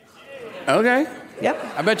 Okay.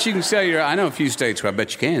 Yep. I bet you can sell I know a few states where I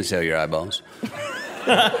bet you can sell your eyeballs.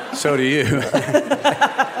 So do you.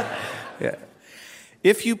 Yeah.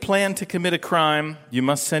 If you plan to commit a crime, you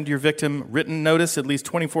must send your victim written notice at least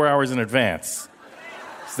 24 hours in advance.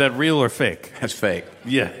 Is that real or fake? That's fake.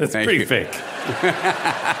 Yeah, that's pretty fake.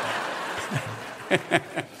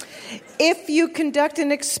 If you conduct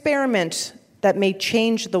an experiment that may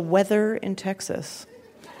change the weather in Texas,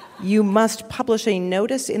 you must publish a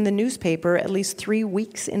notice in the newspaper at least 3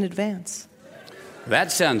 weeks in advance.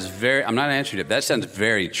 That sounds I'm not answering it. That sounds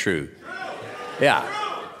very true. Yeah.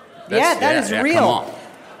 That is real. Come on.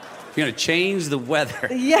 You're going to change the weather.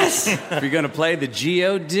 Yes. You're going to play the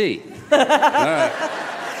G.O.D.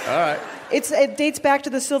 All right. It dates back to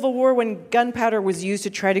the Civil War when gunpowder was used to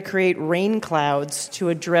try to create rain clouds to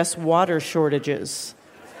address water shortages.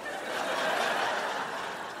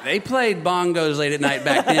 They played bongos late at night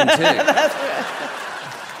back then,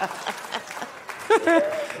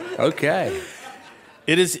 too. Okay.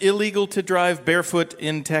 It is illegal to drive barefoot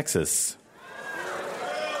in Texas.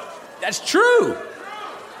 That's true.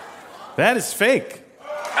 That is fake.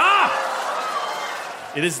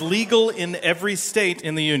 It is legal in every state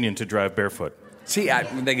in the union to drive barefoot. See,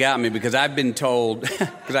 they got me because I've been told,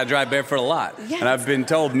 because I drive barefoot a lot, Yes. and I've been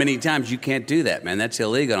told many times, you can't do that, man. That's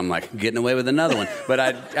illegal. I'm like, getting away with another one. But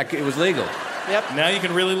it was legal. Yep. Now you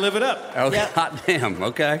can really live it up. Oh, Yep. hot damn.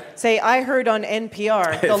 Okay. Say, I heard on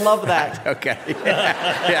NPR. They'll love that. Okay. Yeah.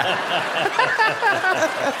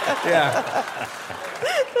 Yeah.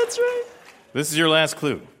 That's right. This is your last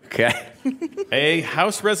clue. Okay. A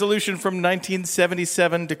House resolution from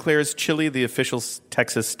 1977 declares chili the official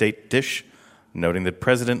Texas state dish, noting that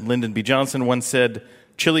President Lyndon B. Johnson once said,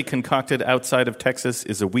 chili concocted outside of Texas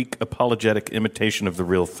is a weak, apologetic imitation of the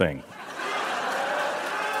real thing.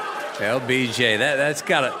 LBJ. That's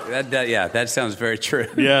got to, that sounds very true.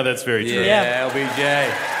 Yeah, that's very true. Yeah,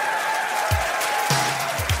 LBJ.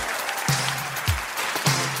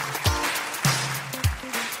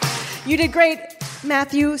 You did great.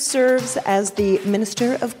 Matthew serves as the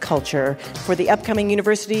Minister of Culture for the upcoming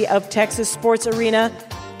University of Texas Sports Arena.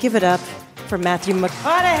 Give it up for Matthew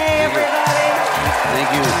McConaughey, everybody.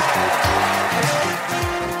 Thank you.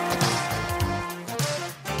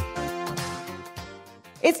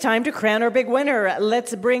 It's time to crown our big winner.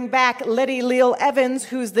 Let's bring back Letty Leal Evans,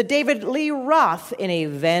 who's the David Lee Roth in a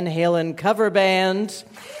Van Halen cover band.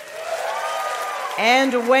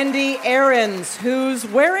 And Wendy Aarons, who's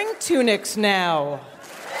wearing tunics now.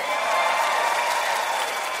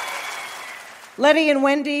 Letty and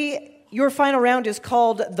Wendy, your final round is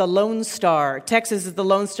called the Lone Star. Texas is the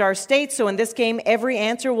Lone Star state, so in this game, every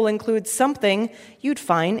answer will include something you'd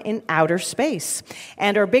find in outer space.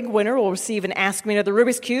 And our big winner will receive an Ask Me Another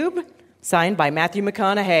Rubik's Cube, signed by Matthew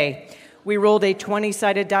McConaughey. We rolled a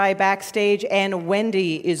 20-sided die backstage, and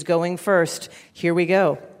Wendy is going first. Here we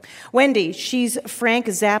go. Wendy, she's Frank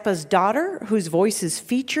Zappa's daughter, whose voice is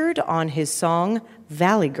featured on his song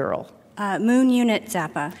Valley Girl. Moon Unit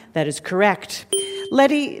Zappa. That is correct.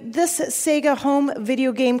 Letty, this Sega home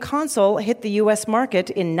video game console hit the U.S.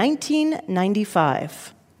 market in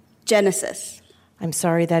 1995. Genesis. I'm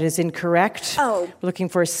sorry, that is incorrect. Oh. We're looking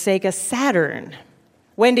for Sega Saturn.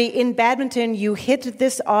 Wendy, in badminton, you hit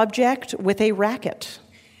this object with a racket.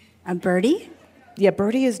 A birdie? Yeah,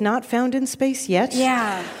 birdie is not found in space yet.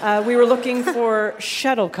 Yeah. We were looking for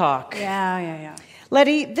shuttlecock. Yeah.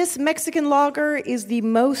 Letty, this Mexican lager is the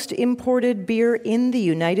most imported beer in the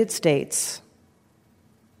United States.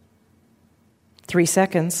 3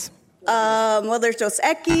 seconds. Well, there's Dos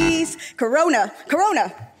Equis, Corona.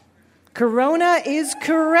 Corona is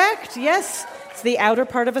correct. Yes, it's the outer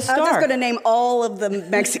part of a star. I was just going to name all of the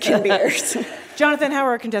Mexican beers. Jonathan, how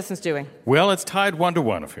are our contestants doing? Well, it's tied 1-1,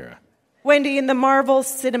 Ophira. Wendy, in the Marvel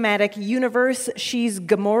Cinematic Universe, she's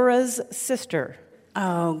Gamora's sister.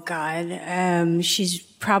 Oh, God. She's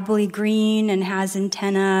probably green and has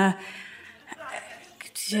antenna.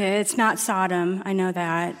 It's not Sodom. I know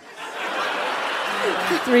that.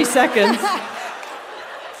 3 seconds.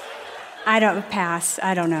 I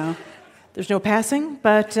don't know. There's no passing,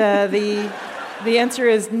 but the answer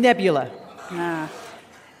is Nebula.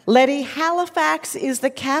 Letty, Halifax is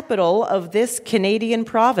the capital of this Canadian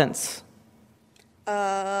province.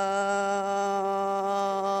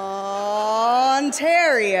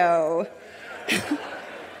 Ontario.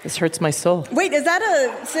 This hurts my soul. Wait, is that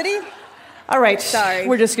a city? All right. Sorry.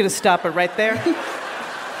 We're just going to stop it right there.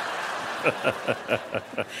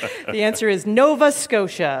 The answer is Nova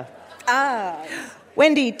Scotia.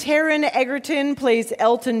 Wendy, Taron Egerton plays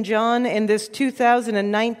Elton John in this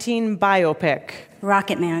 2019 biopic.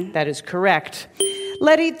 Rocket Man. That is correct.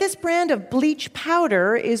 Letty, this brand of bleach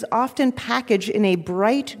powder is often packaged in a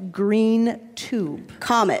bright green tube.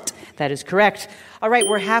 Comet. That is correct. All right,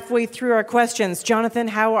 we're halfway through our questions. Jonathan,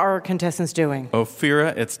 how are our contestants doing?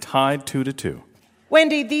 Ophira, it's tied 2-2.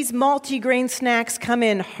 Wendy, these multi-grain snacks come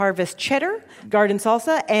in harvest cheddar, garden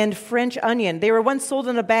salsa, and French onion. They were once sold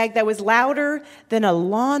in a bag that was louder than a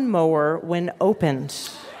lawnmower when opened.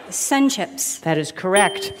 Sun Chips. That is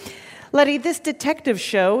correct. Letty, this detective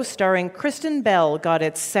show starring Kristen Bell got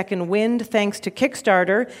its second wind thanks to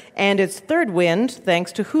Kickstarter and its third wind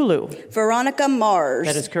thanks to Hulu. Veronica Mars.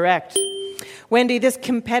 That is correct. Wendy, this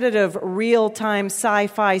competitive real-time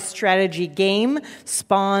sci-fi strategy game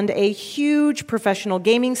spawned a huge professional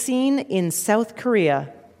gaming scene in South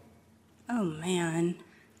Korea. Oh, man.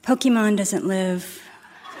 Pokemon doesn't live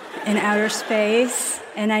in outer space.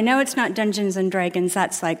 And I know it's not Dungeons and Dragons.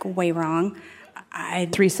 That's, like, way wrong.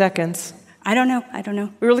 3 seconds. I don't know.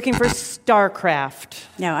 We were looking for StarCraft.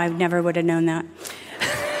 No, I never would have known that.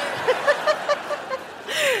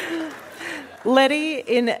 Letty,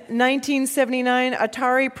 in 1979,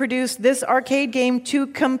 Atari produced this arcade game to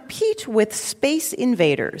compete with Space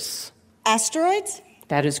Invaders. Asteroids?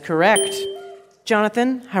 That is correct.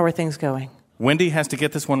 Jonathan, how are things going? Wendy has to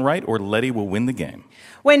get this one right or Letty will win the game.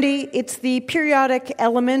 Wendy, it's the periodic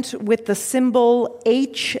element with the symbol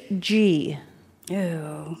Hg.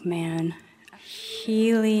 Oh, man.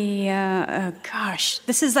 Gosh,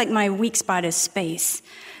 this is like my weak spot is space.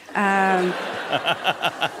 3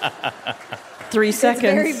 seconds.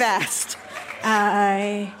 It's very vast.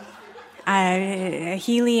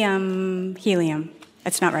 Helium.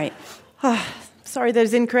 That's not right. Sorry, that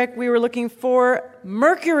is incorrect. We were looking for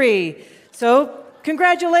Mercury. So,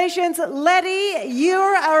 congratulations, Letty.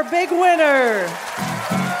 You're our big winner.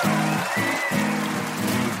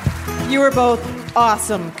 You were both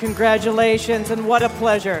awesome. Congratulations, and what a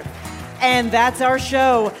pleasure. And that's our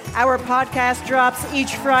show. Our podcast drops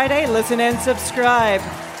each Friday. Listen and subscribe.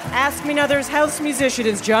 Ask Me Another's house musician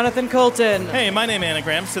is Jonathan Colton. Hey, my name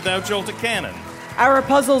anagrams to Thou Jolted Cannon. Our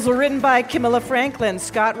puzzles were written by Camilla Franklin,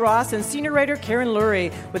 Scott Ross, and senior writer Karen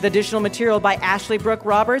Lurie, with additional material by Ashley Brooke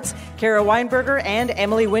Roberts, Kara Weinberger, and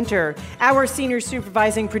Emily Winter. Our senior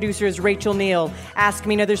supervising producer is Rachel Neal. Ask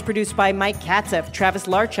Me Another's produced by Mike Katzeff, Travis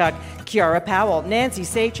Larchuk, Kiara Powell, Nancy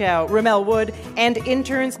Sachow, Ramel Wood, and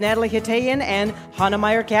interns Natalie Hitayan and Hannah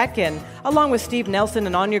Meyer-Katkin, along with Steve Nelson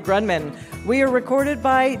and Anya Grunman. We are recorded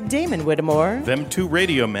by Damon Whittemore. Them two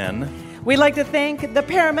radio men. We'd like to thank the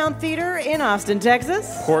Paramount Theater in Austin,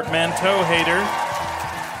 Texas. Portmanteau Hater.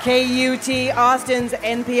 KUT Austin's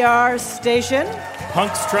NPR station.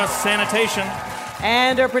 Punks Trust Sanitation.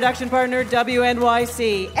 And our production partner,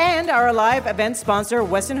 WNYC. And our live event sponsor,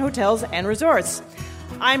 Westin Hotels and Resorts.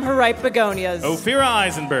 I'm Haripe Begonias. Ophira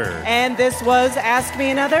Eisenberg. And this was Ask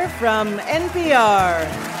Me Another from NPR.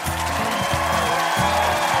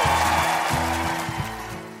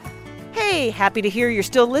 Hey, happy to hear you're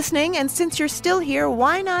still listening, and since you're still here,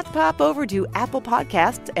 why not pop over to Apple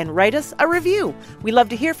Podcasts and write us a review? We love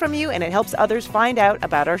to hear from you, and it helps others find out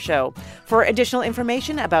about our show. For additional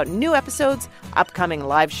information about new episodes, upcoming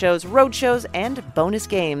live shows, road shows, and bonus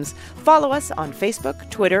games, follow us on Facebook,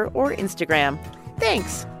 Twitter, or Instagram.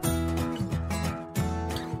 Thanks.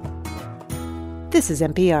 This is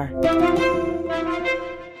NPR.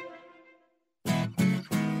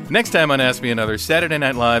 Next time on Ask Me Another, Saturday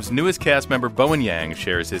Night Live's newest cast member Bowen Yang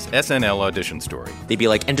shares his SNL audition story. They'd be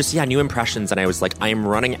like, and just, new impressions. And I was like, I am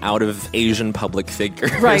running out of Asian public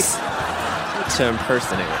figures. Right. to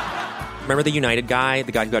impersonate. Remember the United guy?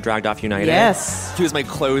 The guy who got dragged off United? Yes. He was my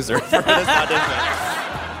closer for this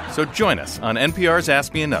audition. So join us on NPR's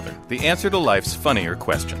Ask Me Another, the answer to life's funnier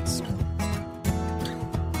questions.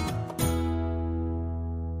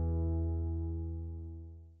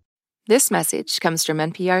 This message comes from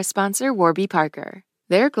NPR sponsor Warby Parker.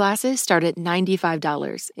 Their glasses start at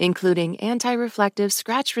 $95, including anti-reflective,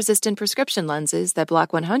 scratch-resistant prescription lenses that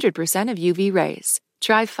block 100% of UV rays.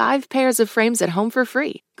 Try 5 pairs of frames at home for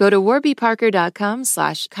free. Go to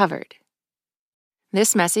warbyparker.com/covered.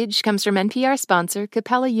 This message comes from NPR sponsor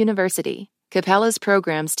Capella University. Capella's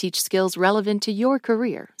programs teach skills relevant to your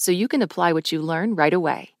career, so you can apply what you learn right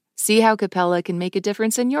away. See how Capella can make a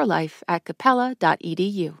difference in your life at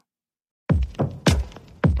capella.edu.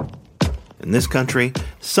 In this country,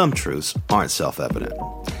 some truths aren't self-evident.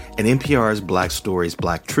 And NPR's Black Stories,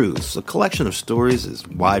 Black Truths, a collection of stories as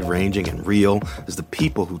wide-ranging and real as the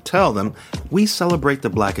people who tell them, we celebrate the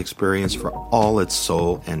Black experience for all its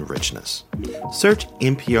soul and richness. Search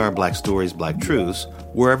NPR Black Stories, Black Truths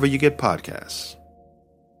wherever you get podcasts.